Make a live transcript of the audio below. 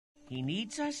He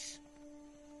needs us?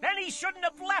 Then he shouldn't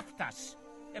have left us.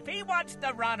 If he wants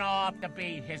to run off to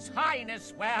be His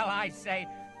Highness, well, I say,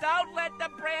 don't let the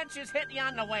branches hit you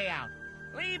on the way out.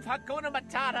 Leave Hakuna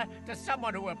Matata to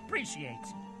someone who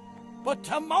appreciates it. But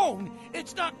Timon,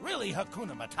 it's not really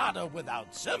Hakuna Matata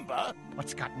without Simba.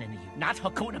 What's gotten into you? Not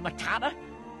Hakuna Matata?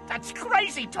 That's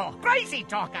crazy talk,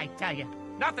 I tell you.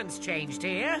 Nothing's changed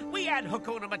here. We had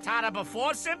Hakuna Matata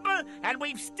before Simba, and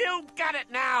we've still got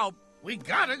it now. We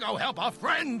gotta go help our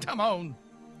friend, Timon.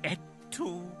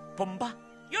 Etu Pumbaa?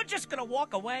 You're just gonna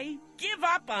walk away? Give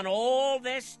up on all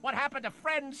this? What happened to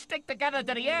friends stick together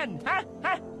to the end, huh?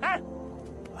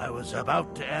 I was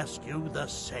about to ask you the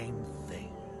same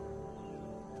thing.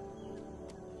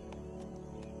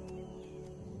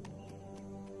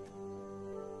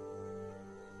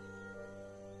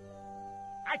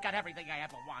 I got everything I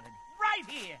ever wanted, right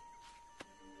here.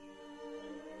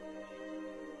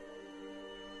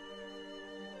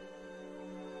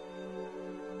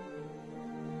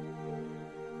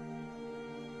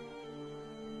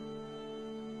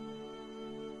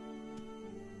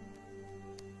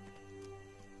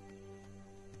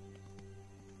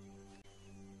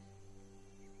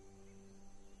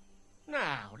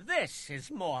 Now, this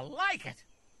is more like it.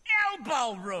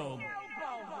 Elbow room!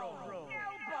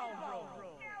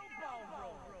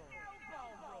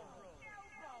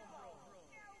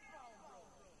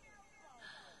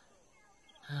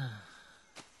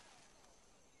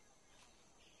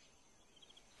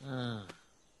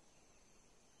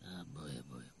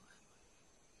 Boy.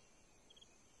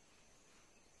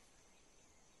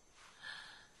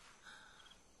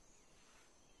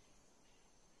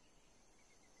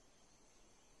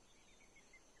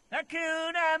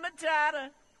 Hakuna Matata,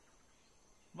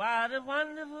 what a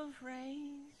wonderful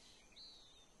phrase.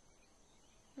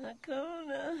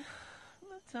 Hakuna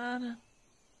Matata,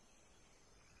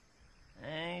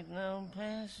 ain't no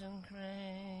passing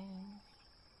craze.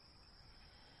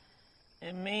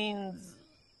 It means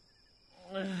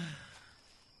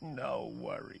no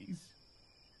worries.